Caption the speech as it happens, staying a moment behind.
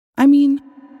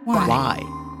Why?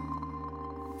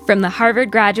 From the Harvard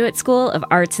Graduate School of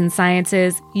Arts and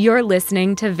Sciences, you're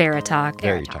listening to Veritalk.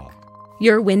 Veritalk.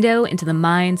 Your window into the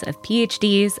minds of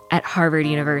PhDs at Harvard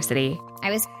University.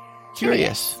 I was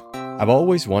Curious. I've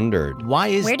always wondered,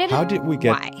 how did we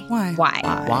get...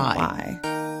 Why?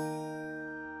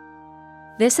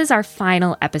 This is our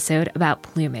final episode about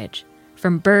plumage.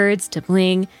 From birds to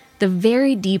bling, the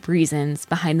very deep reasons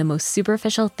behind the most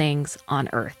superficial things on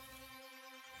Earth.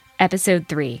 Episode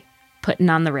 3, Puttin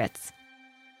on the Ritz.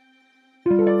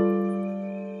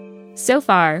 So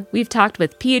far, we've talked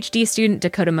with PhD student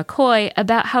Dakota McCoy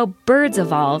about how birds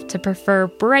evolved to prefer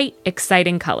bright,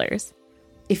 exciting colors.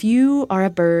 If you are a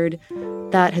bird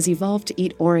that has evolved to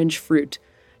eat orange fruit,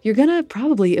 you're going to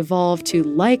probably evolve to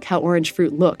like how orange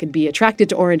fruit look and be attracted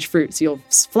to orange fruit, so you'll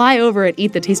fly over and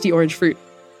eat the tasty orange fruit.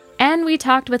 And we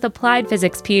talked with applied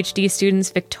physics PhD students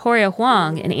Victoria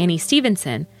Huang and Annie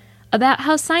Stevenson about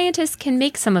how scientists can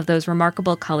make some of those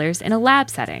remarkable colors in a lab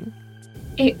setting.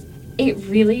 It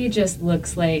really just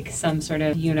looks like some sort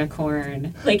of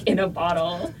unicorn, like in a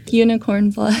bottle.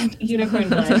 Unicorn blood. Unicorn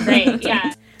blood, right,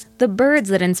 yeah. The birds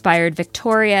that inspired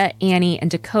Victoria, Annie, and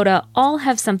Dakota all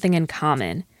have something in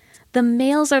common. The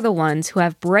males are the ones who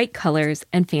have bright colors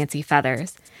and fancy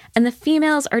feathers, and the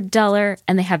females are duller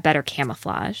and they have better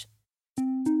camouflage.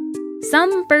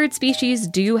 Some bird species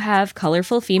do have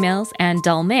colorful females and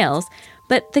dull males,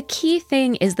 but the key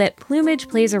thing is that plumage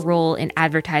plays a role in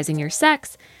advertising your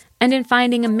sex and in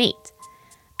finding a mate.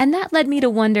 And that led me to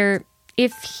wonder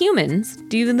if humans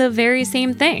do the very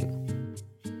same thing.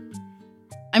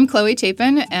 I'm Chloe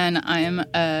Chapin, and I'm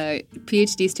a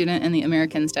PhD student in the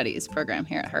American Studies program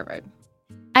here at Harvard.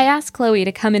 I asked Chloe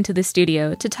to come into the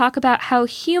studio to talk about how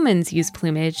humans use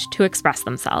plumage to express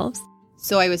themselves.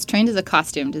 So I was trained as a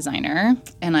costume designer,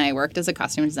 and I worked as a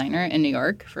costume designer in New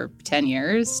York for 10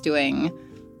 years, doing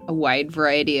a wide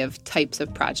variety of types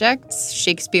of projects: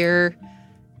 Shakespeare,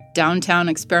 downtown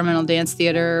experimental dance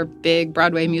theater, big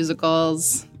Broadway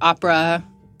musicals, opera,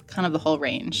 kind of the whole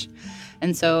range.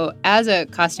 And so as a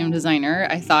costume designer,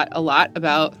 I thought a lot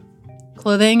about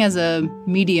clothing as a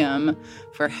medium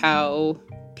for how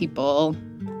people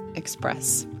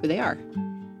express who they are.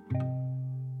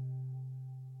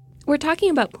 We're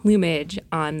talking about plumage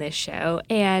on this show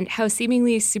and how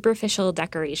seemingly superficial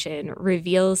decoration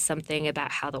reveals something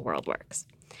about how the world works.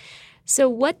 So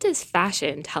what does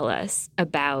fashion tell us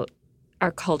about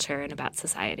our culture and about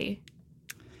society?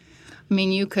 I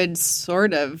mean, you could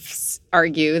sort of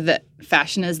argue that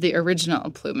fashion is the original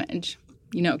plumage.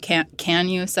 You know, can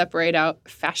you separate out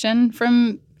fashion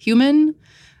from human?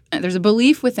 There's a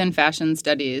belief within fashion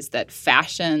studies that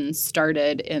fashion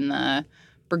started in the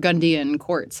Burgundian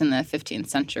courts in the 15th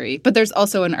century. But there's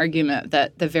also an argument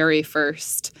that the very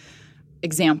first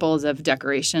examples of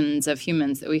decorations of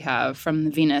humans that we have from the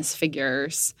Venus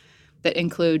figures that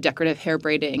include decorative hair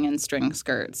braiding and string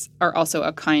skirts are also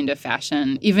a kind of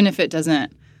fashion, even if it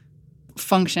doesn't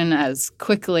function as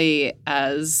quickly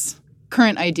as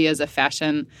current ideas of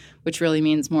fashion, which really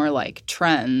means more like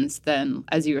trends than,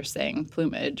 as you were saying,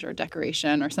 plumage or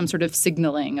decoration or some sort of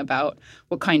signaling about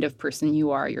what kind of person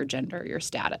you are, your gender, your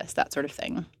status, that sort of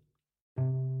thing.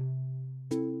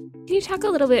 Can you talk a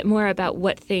little bit more about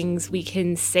what things we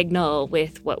can signal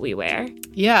with what we wear?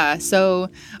 Yeah, so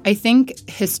I think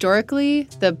historically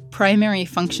the primary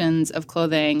functions of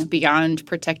clothing beyond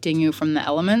protecting you from the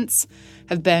elements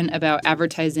have been about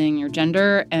advertising your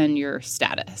gender and your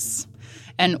status.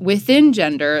 And within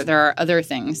gender, there are other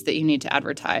things that you need to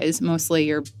advertise, mostly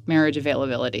your marriage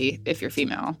availability if you're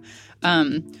female.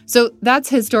 So that's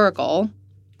historical.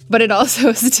 But it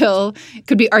also still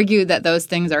could be argued that those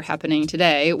things are happening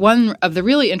today. One of the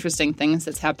really interesting things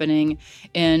that's happening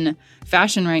in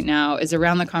fashion right now is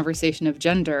around the conversation of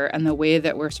gender and the way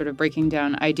that we're sort of breaking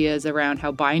down ideas around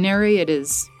how binary it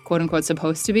is, quote unquote,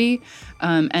 supposed to be,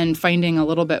 and finding a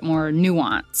little bit more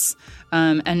nuance.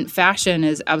 And fashion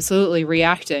is absolutely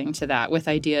reacting to that with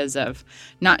ideas of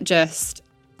not just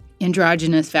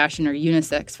androgynous fashion or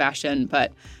unisex fashion,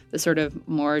 but the sort of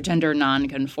more gender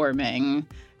non-conforming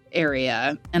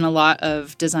area. And a lot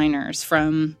of designers,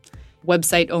 from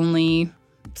website-only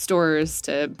stores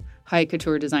to high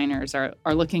couture designers, are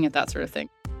looking at that sort of thing.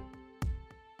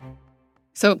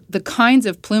 So the kinds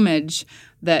of plumage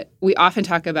that we often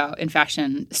talk about in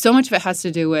fashion, so much of it has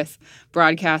to do with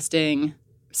broadcasting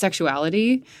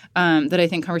sexuality, that I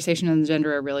think conversations on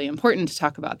gender are really important to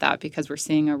talk about that, because we're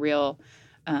seeing a real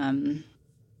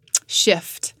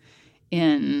shift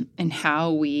in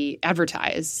how we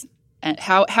advertise and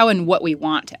how and what we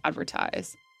want to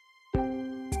advertise.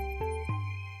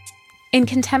 In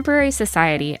contemporary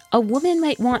society, a woman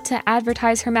might want to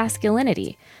advertise her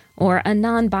masculinity, or a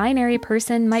non-binary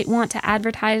person might want to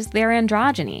advertise their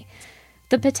androgyny.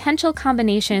 The potential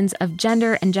combinations of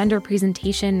gender and gender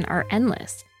presentation are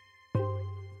endless.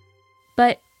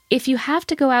 But if you have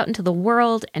to go out into the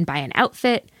world and buy an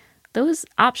outfit, those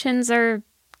options are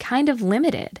kind of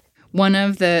limited. One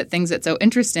of the things that's so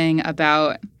interesting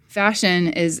about fashion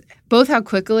is both how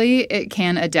quickly it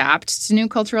can adapt to new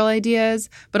cultural ideas,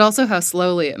 but also how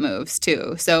slowly it moves,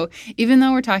 too. So even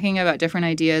though we're talking about different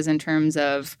ideas in terms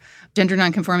of gender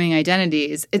nonconforming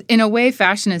identities, in a way,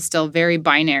 fashion is still very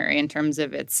binary in terms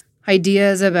of its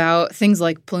ideas about things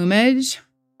like plumage.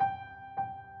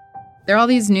 There are all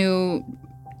these new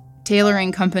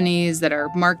tailoring companies that are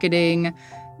marketing,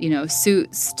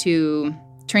 suits to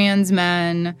trans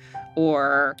men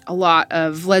or a lot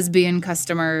of lesbian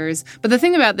customers. But the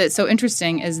thing about that's so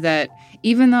interesting is that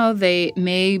even though they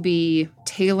may be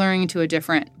tailoring to a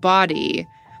different body,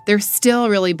 they're still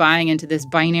really buying into this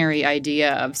binary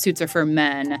idea of suits are for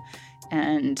men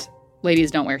and ladies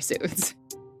don't wear suits.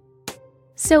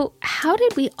 So how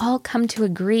did we all come to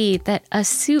agree that a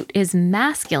suit is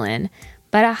masculine,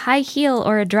 but a high heel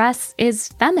or a dress is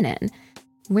feminine?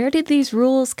 Where did these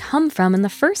rules come from in the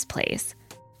first place?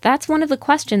 That's one of the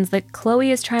questions that Chloe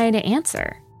is trying to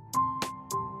answer.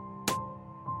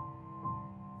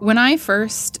 When I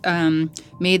first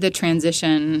made the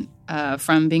transition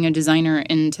from being a designer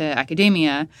into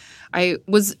academia, I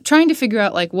was trying to figure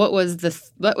out what was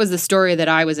the story that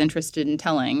I was interested in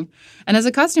telling. And as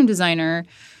a costume designer,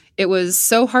 it was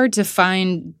so hard to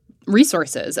find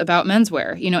resources about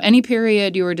menswear. Any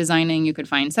period you were designing, you could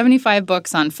find 75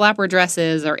 books on flapper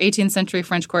dresses or 18th century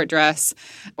French court dress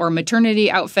or maternity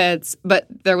outfits, but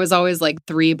there was always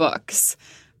 3 books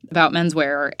about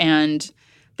menswear, and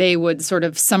they would sort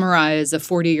of summarize a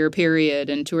 40-year period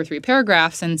in 2 or 3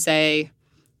 paragraphs and say,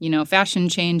 fashion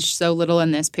changed so little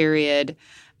in this period.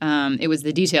 It was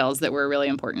the details that were really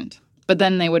important. But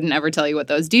then they wouldn't ever tell you what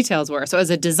those details were. So as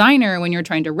a designer, when you're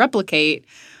trying to replicate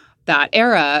that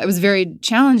era, it was very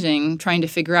challenging trying to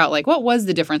figure out, what was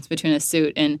the difference between a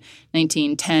suit in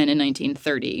 1910 and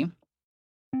 1930.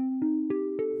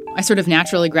 I sort of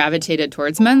naturally gravitated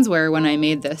towards menswear when I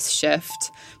made this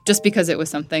shift, just because it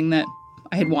was something that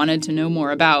I had wanted to know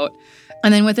more about.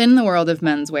 And then within the world of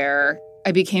menswear,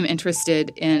 I became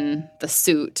interested in the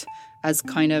suit as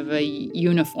kind of a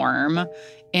uniform.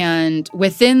 And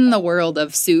within the world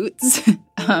of suits,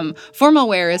 formal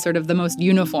wear is sort of the most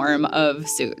uniform of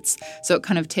suits. So it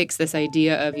kind of takes this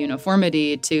idea of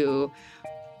uniformity to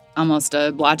almost a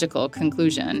logical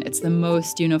conclusion. It's the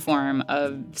most uniform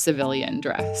of civilian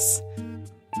dress.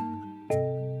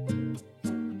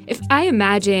 If I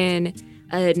imagine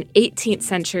an 18th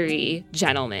century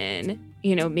gentleman,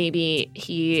 maybe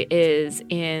he is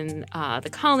in the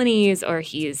colonies or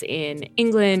he's in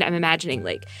England. I'm imagining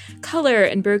color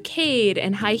and brocade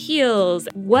and high heels.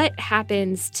 What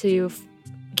happens to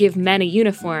give men a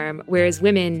uniform, whereas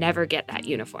women never get that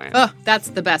uniform? Oh, that's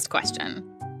the best question.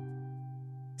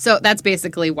 So that's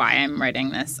basically why I'm writing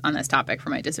this on this topic for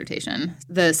my dissertation.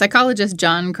 The psychologist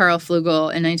John Carl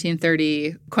Flugel in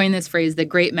 1930 coined this phrase, the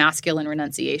Great Masculine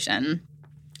Renunciation.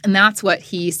 And that's what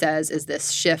he says is this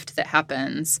shift that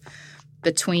happens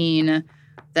between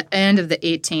the end of the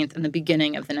 18th and the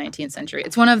beginning of the 19th century.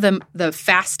 It's one of the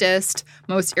fastest,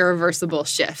 most irreversible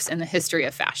shifts in the history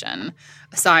of fashion,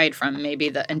 aside from maybe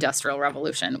the Industrial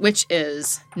Revolution, which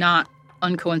is not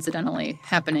uncoincidentally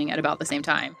happening at about the same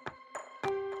time.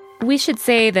 We should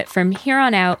say that from here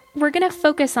on out, we're going to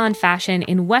focus on fashion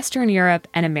in Western Europe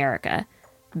and America.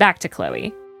 Back to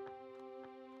Chloe.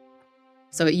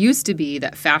 So it used to be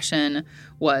that fashion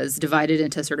was divided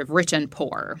into sort of rich and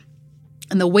poor.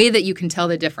 And the way that you can tell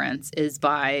the difference is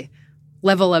by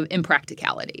level of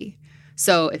impracticality.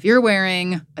 So if you're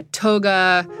wearing a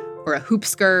toga or a hoop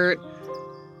skirt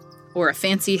or a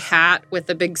fancy hat with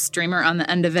a big streamer on the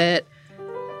end of it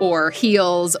or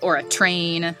heels or a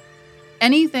train,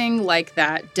 anything like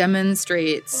that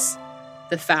demonstrates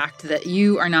the fact that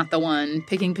you are not the one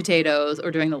picking potatoes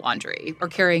or doing the laundry or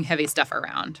carrying heavy stuff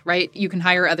around, right? You can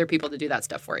hire other people to do that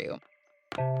stuff for you.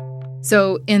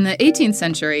 So in the 18th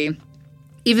century,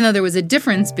 even though there was a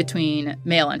difference between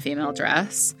male and female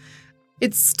dress,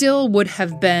 it still would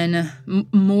have been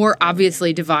more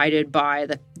obviously divided by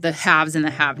the haves and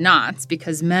the have-nots,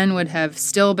 because men would have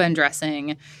still been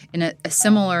dressing in a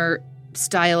similar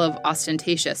style of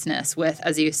ostentatiousness with,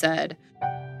 as you said,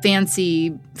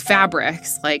 fancy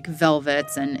fabrics like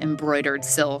velvets and embroidered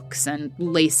silks and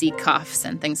lacy cuffs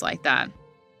and things like that.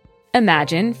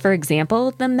 Imagine, for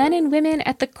example, the men and women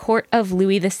at the court of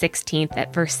Louis XVI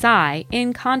at Versailles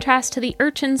in contrast to the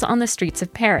urchins on the streets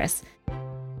of Paris.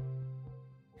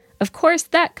 Of course,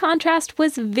 that contrast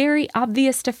was very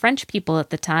obvious to French people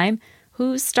at the time,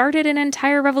 who started an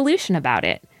entire revolution about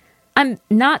it. I'm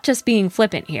not just being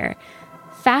flippant here.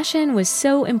 Fashion was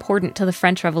so important to the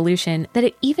French Revolution that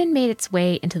it even made its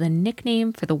way into the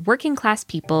nickname for the working class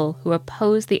people who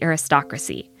opposed the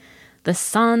aristocracy, the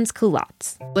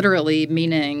sans-culottes. Literally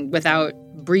meaning without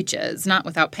breeches, not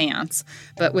without pants,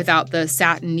 but without the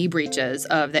satin knee breeches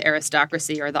of the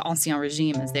aristocracy, or the ancien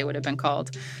régime as they would have been called.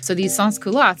 So these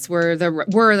sans-culottes were the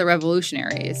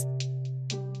revolutionaries.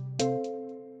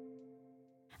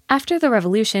 After the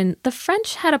Revolution, the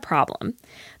French had a problem.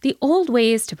 The old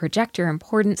ways to project your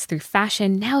importance through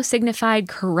fashion now signified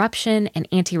corruption and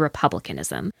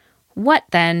anti-republicanism. What,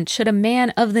 then, should a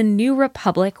man of the new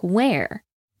republic wear?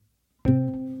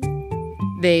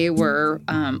 They were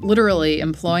literally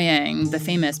employing the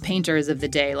famous painters of the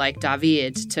day, like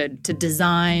David, to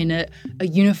design a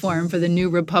uniform for the new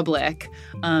republic,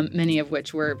 many of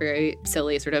which were very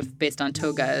silly, sort of based on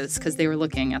togas, because they were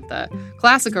looking at the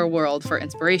classical world for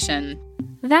inspiration.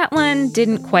 That one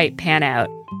didn't quite pan out.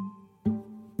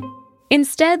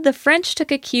 Instead, the French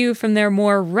took a cue from their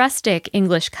more rustic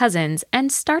English cousins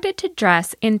and started to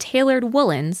dress in tailored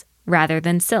woolens rather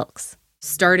than silks.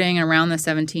 Starting around the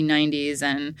 1790s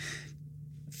and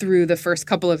through the first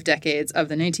couple of decades of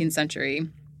the 19th century,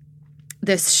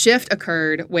 this shift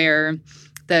occurred where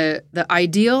the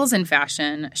ideals in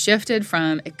fashion shifted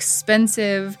from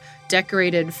expensive,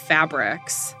 decorated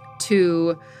fabrics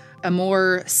to a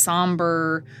more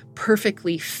somber,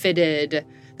 perfectly fitted.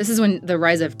 This is when the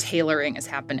rise of tailoring is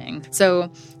happening.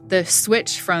 So the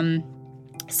switch from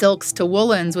silks to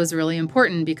woolens was really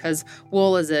important because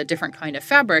wool is a different kind of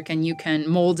fabric and you can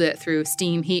mold it through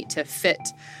steam heat to fit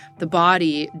the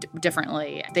body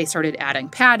differently. They started adding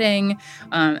padding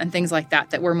and things like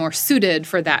that were more suited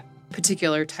for that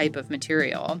particular type of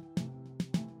material.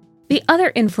 The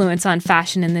other influence on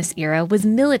fashion in this era was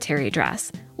military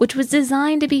dress, which was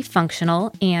designed to be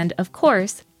functional and, of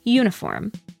course,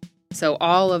 uniform. So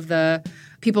all of the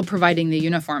people providing the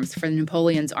uniforms for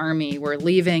Napoleon's army were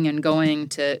leaving and going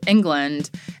to England,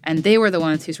 and they were the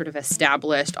ones who sort of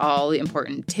established all the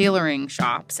important tailoring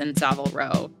shops in Savile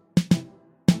Row.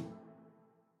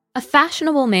 A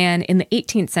fashionable man in the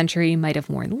 18th century might have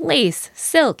worn lace,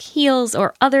 silk, heels,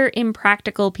 or other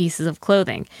impractical pieces of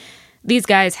clothing. These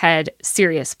guys had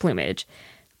serious plumage.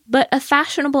 But a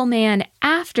fashionable man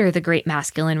after the Great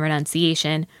Masculine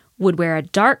Renunciation would wear a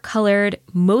dark-colored,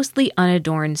 mostly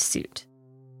unadorned suit.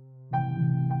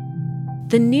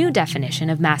 The new definition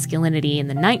of masculinity in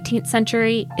the 19th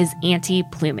century is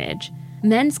anti-plumage.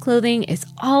 Men's clothing is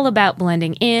all about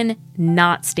blending in,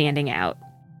 not standing out.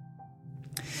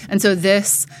 And so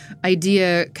this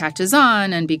idea catches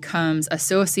on and becomes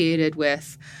associated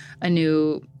with a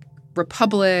new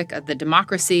republic, the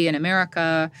democracy in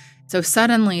America. So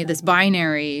suddenly this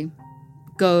binary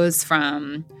goes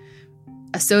from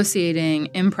associating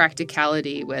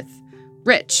impracticality with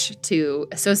rich to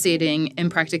associating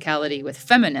impracticality with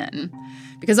feminine.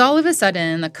 Because all of a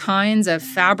sudden, the kinds of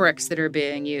fabrics that are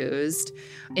being used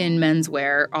in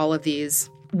menswear, all of these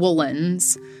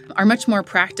woolens, are much more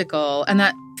practical. And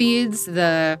that feeds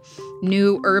the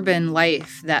new urban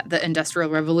life that the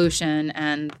Industrial Revolution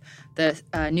and the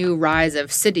new rise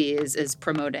of cities is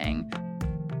promoting.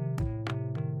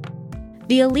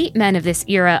 The elite men of this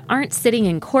era aren't sitting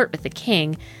in court with the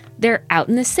king. They're out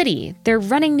in the city, they're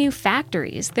running new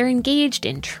factories, they're engaged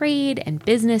in trade and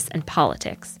business and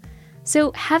politics.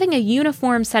 So having a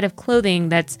uniform set of clothing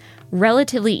that's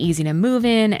relatively easy to move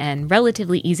in and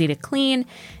relatively easy to clean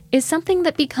is something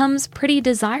that becomes pretty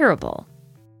desirable.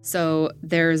 So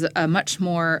there's a much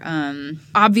more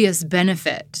obvious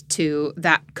benefit to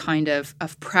that kind of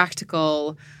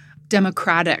practical,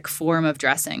 democratic form of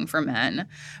dressing for men.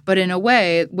 But in a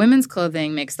way, women's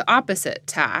clothing makes the opposite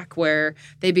tack, where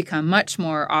they become much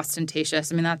more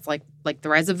ostentatious. I mean, that's like the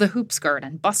rise of the hoop skirt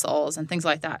and bustles and things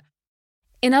like that.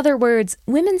 In other words,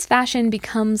 women's fashion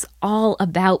becomes all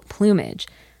about plumage.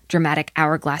 Dramatic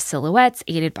hourglass silhouettes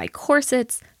aided by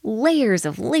corsets, layers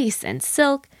of lace and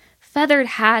silk, feathered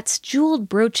hats, jeweled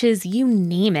brooches, you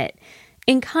name it.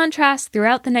 In contrast,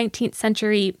 throughout the 19th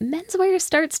century, menswear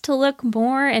starts to look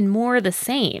more and more the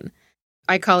same.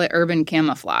 I call it urban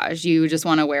camouflage. You just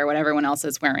want to wear what everyone else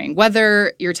is wearing.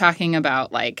 Whether you're talking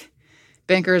about like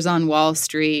bankers on Wall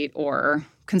Street or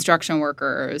construction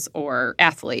workers or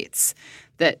athletes,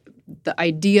 that the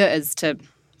idea is to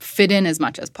fit in as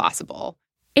much as possible.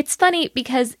 It's funny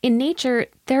because in nature,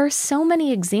 there are so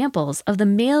many examples of the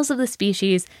males of the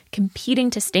species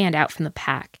competing to stand out from the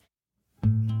pack.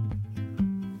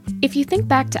 If you think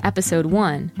back to episode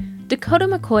 1, Dakota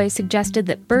McCoy suggested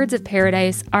that birds of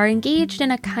paradise are engaged in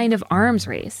a kind of arms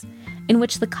race, in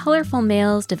which the colorful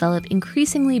males develop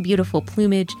increasingly beautiful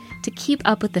plumage to keep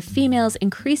up with the females'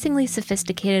 increasingly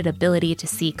sophisticated ability to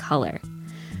see color.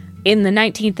 In the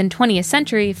 19th and 20th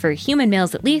century, for human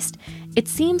males at least, it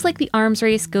seems like the arms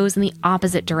race goes in the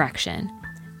opposite direction.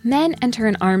 Men enter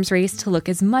an arms race to look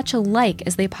as much alike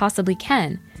as they possibly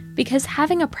can, because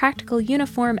having a practical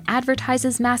uniform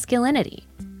advertises masculinity.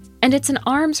 And it's an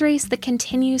arms race that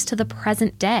continues to the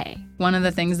present day. One of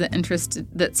the things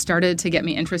that started to get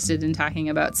me interested in talking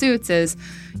about suits is,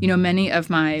 many of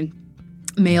my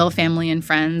male family and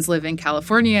friends live in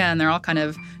California, and they're all kind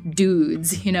of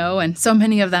dudes, and so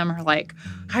many of them are like,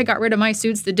 I got rid of my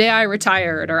suits the day I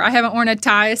retired, or I haven't worn a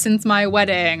tie since my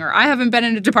wedding, or I haven't been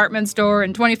in a department store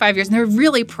in 25 years. And they're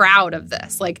really proud of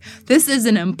this. Like, this is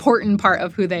an important part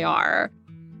of who they are.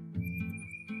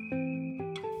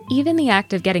 Even the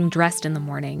act of getting dressed in the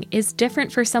morning is different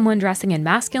for someone dressing in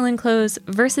masculine clothes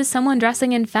versus someone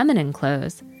dressing in feminine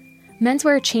clothes.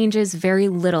 Menswear changes very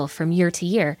little from year to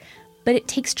year, but it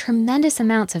takes tremendous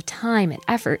amounts of time and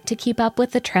effort to keep up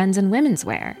with the trends in women's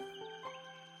wear.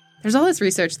 There's all this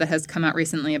research that has come out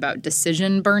recently about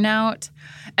decision burnout,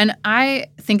 and I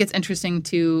think it's interesting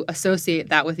to associate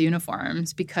that with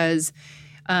uniforms because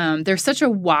there's such a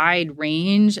wide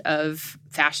range of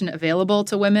fashion available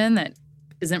to women that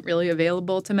isn't really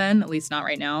available to men, at least not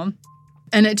right now.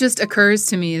 And it just occurs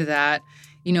to me that,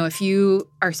 if you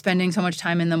are spending so much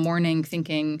time in the morning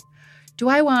thinking, do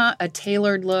I want a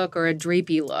tailored look or a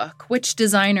drapey look? Which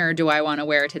designer do I want to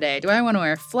wear today? Do I want to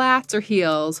wear flats or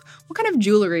heels? What kind of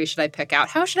jewelry should I pick out?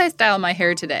 How should I style my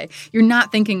hair today? You're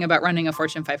not thinking about running a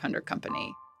Fortune 500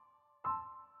 company.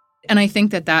 And I think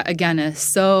that again, is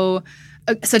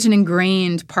such an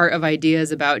ingrained part of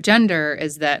ideas about gender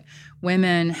is that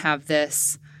women have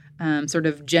this sort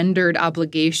of gendered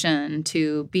obligation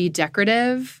to be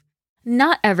decorative.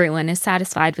 Not everyone is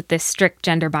satisfied with this strict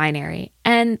gender binary,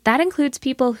 and that includes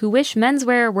people who wish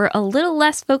menswear were a little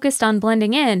less focused on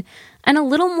blending in and a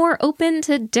little more open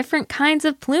to different kinds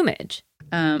of plumage.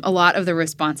 A lot of the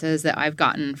responses that I've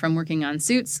gotten from working on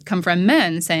suits come from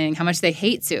men saying how much they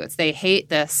hate suits. They hate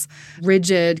this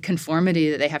rigid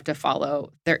conformity that they have to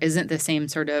follow. There isn't the same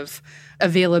sort of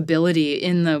availability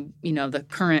in the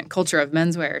current culture of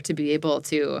menswear to be able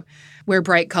to wear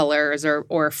bright colors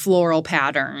or floral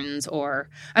patterns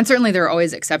and certainly there are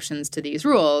always exceptions to these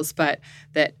rules, but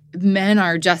that men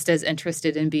are just as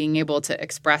interested in being able to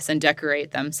express and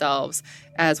decorate themselves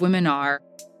as women are.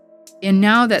 And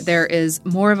now that there is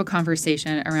more of a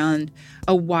conversation around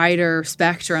a wider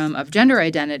spectrum of gender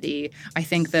identity, I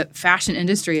think the fashion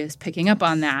industry is picking up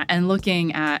on that and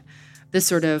looking at this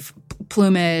sort of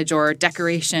plumage or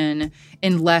decoration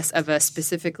in less of a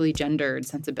specifically gendered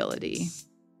sensibility.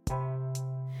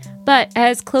 But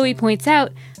as Chloe points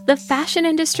out, the fashion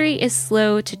industry is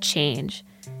slow to change.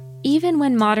 Even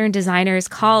when modern designers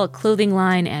call a clothing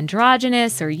line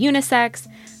androgynous or unisex,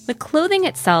 the clothing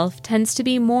itself tends to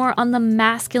be more on the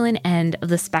masculine end of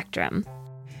the spectrum.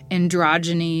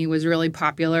 Androgyny was really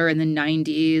popular in the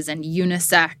 90s, and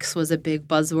unisex was a big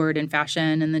buzzword in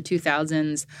fashion in the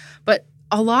 2000s. But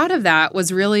a lot of that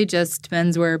was really just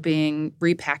menswear being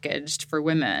repackaged for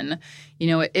women.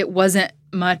 It wasn't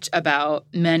much about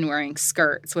men wearing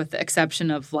skirts, with the exception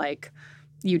of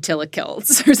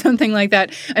utilikilts or something like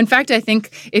that. In fact, I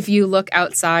think if you look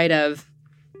outside of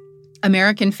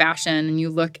American fashion and you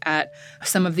look at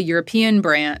some of the European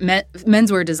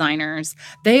menswear designers,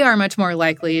 they are much more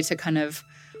likely to kind of,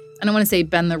 I don't want to say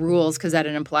bend the rules because that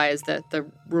it implies that the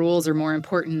rules are more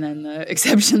important than the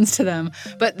exceptions to them,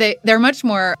 but they're much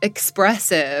more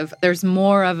expressive. There's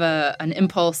more of an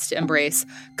impulse to embrace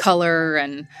color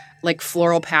and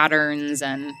floral patterns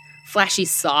and flashy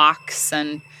socks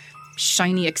and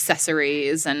shiny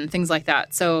accessories and things like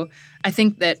that. So I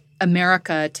think that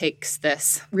America takes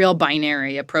this real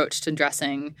binary approach to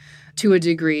dressing to a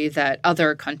degree that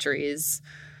other countries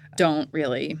don't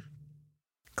really.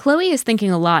 Chloe is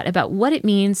thinking a lot about what it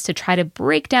means to try to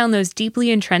break down those deeply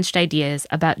entrenched ideas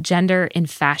about gender in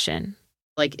fashion.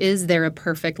 Is there a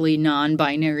perfectly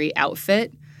non-binary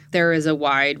outfit? There is a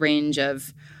wide range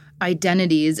of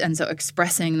identities, and so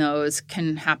expressing those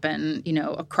can happen,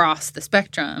 across the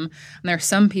spectrum. And there are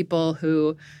some people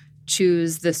who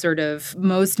choose the sort of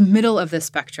most middle of the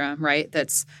spectrum, right?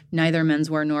 That's neither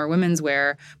menswear nor women's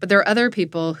wear. But there are other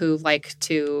people who like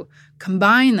to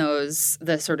combine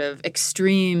the sort of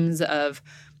extremes of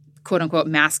quote unquote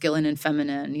masculine and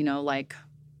feminine,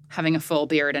 having a full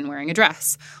beard and wearing a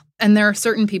dress. And there are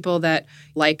certain people that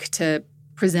like to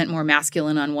present more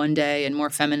masculine on one day and more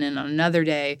feminine on another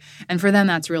day. And for them,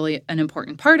 that's really an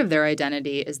important part of their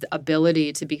identity, is the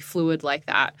ability to be fluid like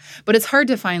that. But it's hard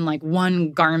to find like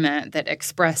one garment that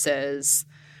expresses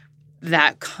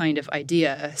that kind of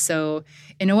idea. So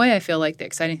in a way, I feel like the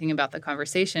exciting thing about the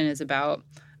conversation is about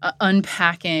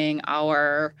unpacking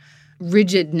our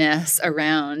rigidness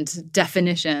around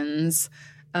definitions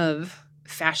of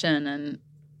fashion and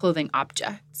clothing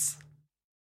objects.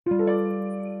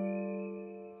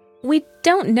 We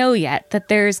don't know yet that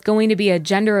there's going to be a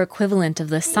gender equivalent of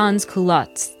the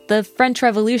sans-culottes, the French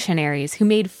revolutionaries who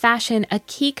made fashion a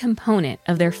key component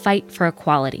of their fight for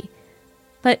equality.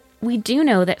 But we do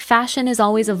know that fashion is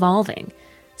always evolving,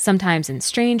 sometimes in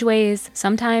strange ways,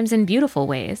 sometimes in beautiful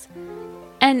ways.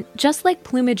 And just like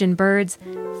plumage and birds,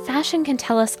 fashion can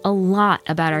tell us a lot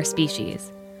about our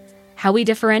species. How we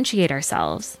differentiate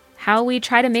ourselves, how we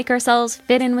try to make ourselves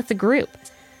fit in with the group.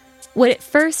 What at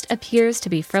first appears to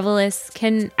be frivolous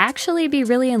can actually be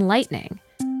really enlightening.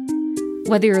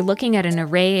 Whether you're looking at an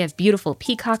array of beautiful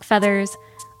peacock feathers,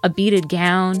 a beaded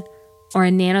gown, or a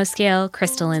nanoscale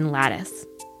crystalline lattice.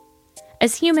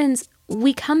 As humans,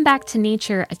 we come back to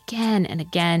nature again and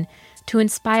again to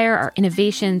inspire our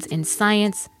innovations in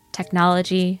science,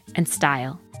 technology, and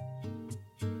style.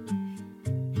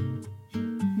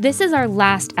 This is our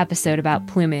last episode about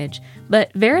plumage,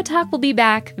 but Veritalk will be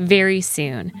back very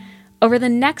soon. Over the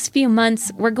next few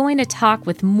months, we're going to talk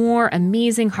with more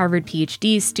amazing Harvard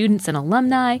PhD students and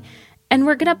alumni, and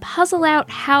we're going to puzzle out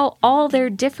how all their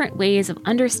different ways of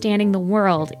understanding the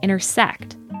world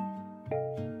intersect.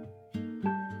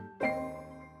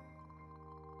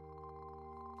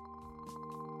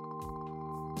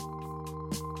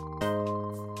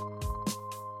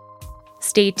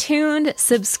 Stay tuned,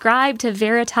 subscribe to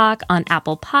Veritalk on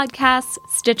Apple Podcasts,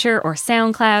 Stitcher, or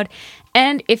SoundCloud,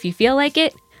 and if you feel like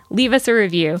it, leave us a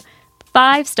review.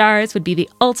 5 stars would be the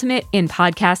ultimate in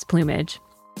podcast plumage.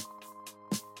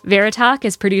 Veritalk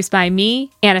is produced by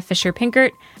me, Anna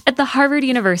Fisher-Pinkert, at the Harvard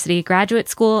University Graduate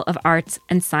School of Arts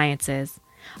and Sciences.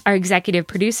 Our executive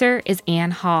producer is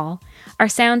Ann Hall. Our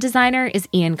sound designer is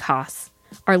Ian Koss.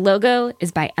 Our logo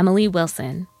is by Emily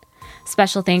Wilson.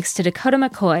 Special thanks to Dakota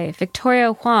McCoy,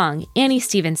 Victoria Huang, Annie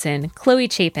Stevenson, Chloe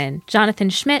Chapin, Jonathan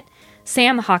Schmidt,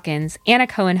 Sam Hawkins, Anna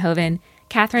Cohenhoven,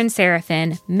 Catherine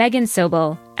Seraphin, Megan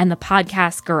Sobel, and the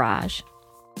Podcast Garage.